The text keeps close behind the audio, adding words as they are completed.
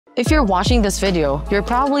If you're watching this video, you're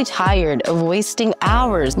probably tired of wasting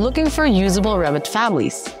hours looking for usable Revit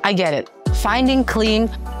families. I get it. Finding clean,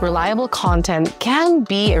 reliable content can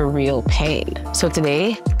be a real pain. So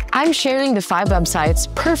today, I'm sharing the 5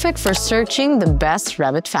 websites perfect for searching the best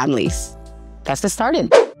Revit families. Let's get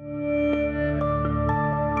started.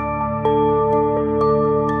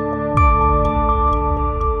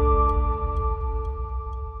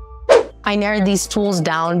 I narrowed these tools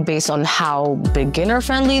down based on how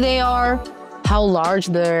beginner-friendly they are, how large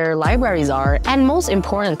their libraries are, and most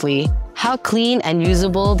importantly, how clean and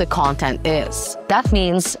usable the content is. That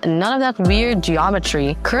means none of that weird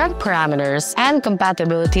geometry, correct parameters, and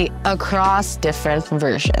compatibility across different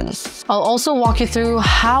versions. I'll also walk you through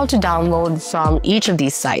how to download from each of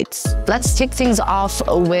these sites. Let's kick things off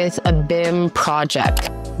with a BIM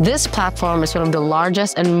project. This platform is one of the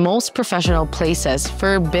largest and most professional places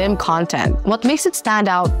for BIM content. What makes it stand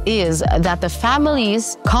out is that the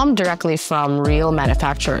families come directly from real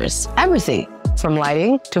manufacturers. Everything from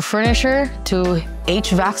lighting to furniture to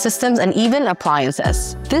HVAC systems and even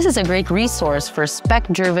appliances. This is a great resource for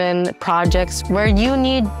spec-driven projects where you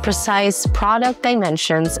need precise product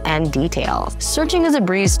dimensions and details. Searching is a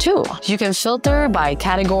breeze too. You can filter by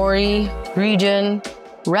category, region,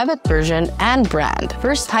 Revit version, and brand.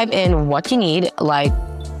 First type in what you need, like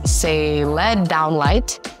say LED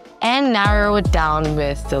downlight, and narrow it down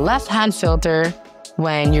with the left-hand filter.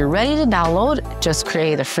 When you're ready to download, just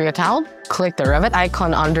create a free account, click the Revit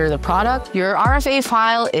icon under the product. Your RFA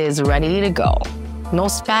file is ready to go. No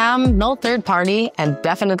spam, no third party, and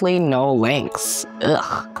definitely no links.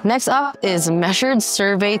 Ugh. Next up is Measured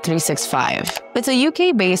Survey 365. It's a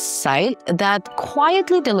UK-based site that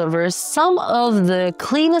quietly delivers some of the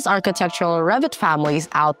cleanest architectural Revit families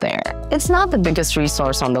out there. It's not the biggest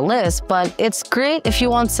resource on the list, but it's great if you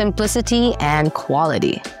want simplicity and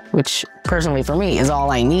quality, which personally for me is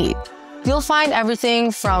all I need. You'll find everything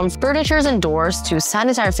from furnitures and doors to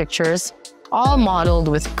sanitary fixtures, all modeled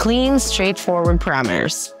with clean, straightforward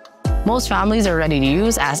parameters. Most families are ready to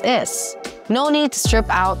use as is. No need to strip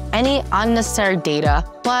out any unnecessary data,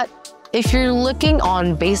 but if you're looking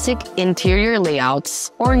on basic interior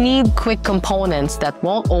layouts or need quick components that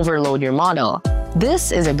won't overload your model,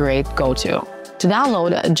 this is a great go-to. To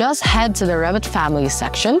download, just head to the Revit Family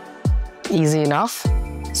section. Easy enough.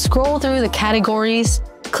 Scroll through the categories,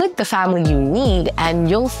 click the family you need, and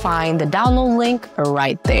you'll find the download link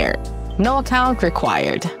right there. No account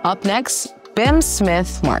required. Up next, BIM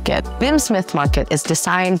Smith Market. BIM Smith Market is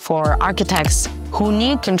designed for architects who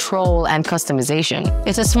need control and customization.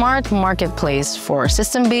 It's a smart marketplace for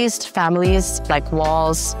system-based families like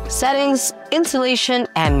walls, settings, insulation,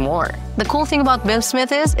 and more. The cool thing about BIM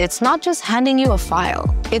Smith is it's not just handing you a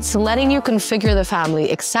file. It's letting you configure the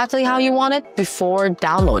family exactly how you want it before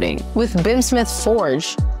downloading. With BIM Smith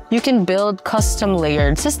Forge, you can build custom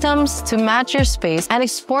layered systems to match your space and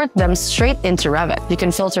export them straight into Revit. You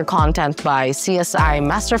can filter content by CSI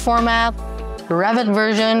master format, Revit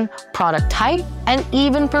version, product type, and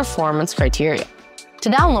even performance criteria. To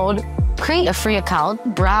download, create a free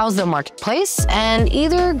account, browse the marketplace, and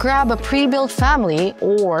either grab a pre-built family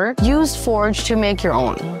or use Forge to make your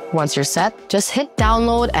own. Once you're set, just hit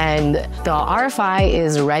download and the RFI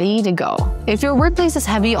is ready to go. If your workplace is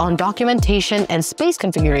heavy on documentation and space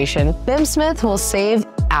configuration, BIM Smith will save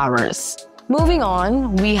hours. Moving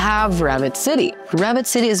on, we have Revit City. Revit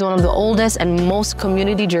City is one of the oldest and most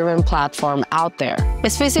community-driven platform out there.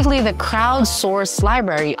 It's basically the crowdsourced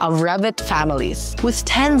library of Revit families. With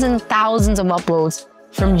tens and thousands of uploads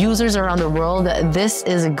from users around the world, this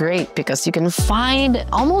is great because you can find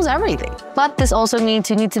almost everything. But this also means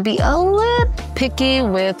you need to be a little picky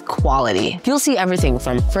with quality. You'll see everything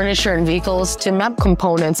from furniture and vehicles to map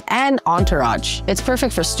components and entourage. It's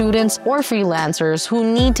perfect for students or freelancers who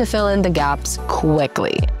need to fill in the gaps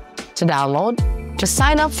quickly. To download, just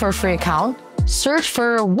sign up for a free account, search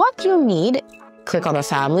for what you need, click on the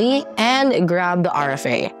family, and grab the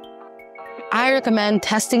RFA. I recommend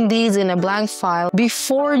testing these in a blank file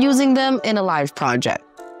before using them in a live project,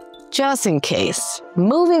 just in case.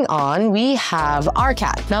 Moving on, we have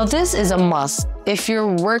ARCAT. Now this is a must if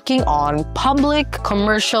you're working on public,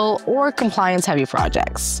 commercial, or compliance-heavy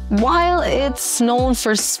projects. While it's known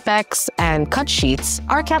for specs and cut sheets,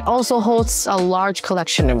 ARCAT also hosts a large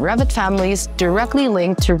collection of Revit families directly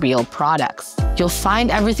linked to real products. You'll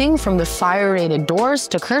find everything from the fire-rated doors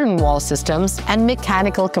to curtain wall systems and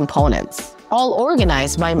mechanical components, all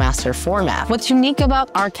organized by master format. What's unique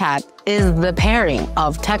about ARCAT is the pairing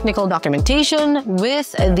of technical documentation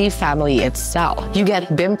with the family itself. You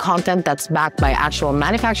get BIM content that's backed by actual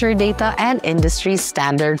manufacturer data and industry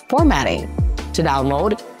standard formatting. To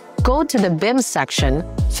download, go to the BIM section,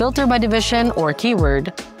 filter by division or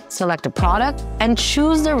keyword, select a product, and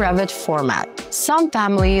choose the Revit format. Some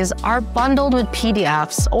families are bundled with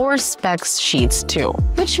PDFs or specs sheets too,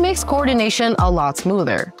 which makes coordination a lot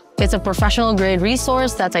smoother. It's a professional-grade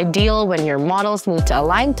resource that's ideal when your models need to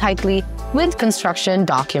align tightly with construction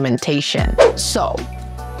documentation. So,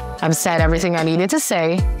 I've said everything I needed to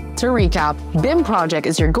say. To recap, BIM Project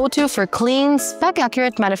is your go-to for clean,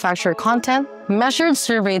 spec-accurate manufacturer content. Measured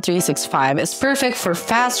Survey 365 is perfect for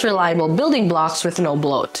fast, reliable building blocks with no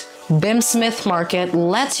bloat. BIM Smith Market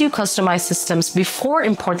lets you customize systems before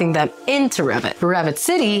importing them into Revit. Revit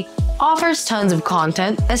City offers tons of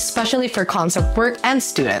content, especially for concept work and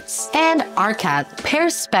students. And ARCAT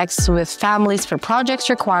pairs specs with families for projects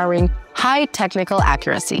requiring high technical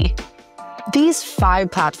accuracy. These 5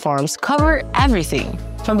 platforms cover everything,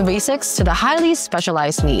 from the basics to the highly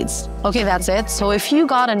specialized needs. Okay, that's it. So if you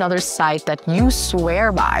got another site that you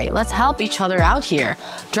swear by, let's help each other out here.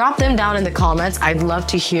 Drop them down in the comments. I'd love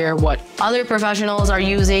to hear what other professionals are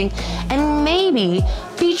using and maybe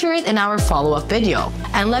feature it in our follow-up video.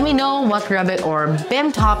 And let me know what Revit or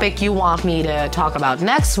BIM topic you want me to talk about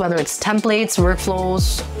next, whether it's templates,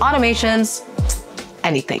 workflows, automations,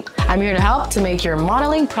 anything. I'm here to help to make your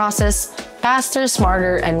modeling process faster,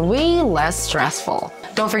 smarter, and way less stressful.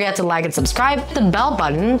 Don't forget to like and subscribe, hit the bell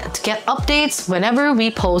button to get updates whenever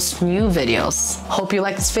we post new videos. Hope you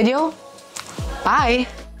like this video. Bye!